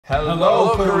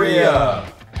Hello, Korea!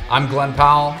 I'm Glenn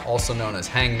Powell, also known as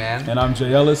Hangman. And I'm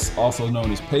Jay Ellis, also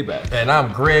known as Payback. And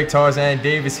I'm Greg Tarzan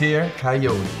Davis here,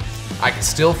 Coyote. I can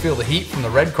still feel the heat from the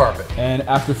red carpet. And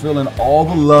after feeling all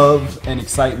the love and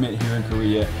excitement here in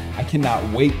Korea, I cannot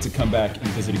wait to come back and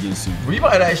visit again soon. We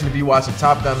might actually be watching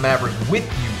Top Gun Maverick with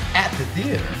you at the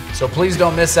theater. So please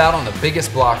don't miss out on the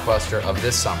biggest blockbuster of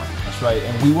this summer. That's right,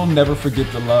 and we will never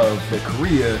forget the love that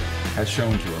Korea has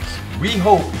shown to us. We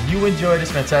hope you enjoy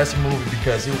this fantastic movie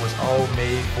because it was all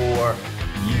made for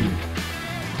you.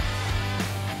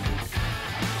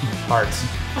 Hearts.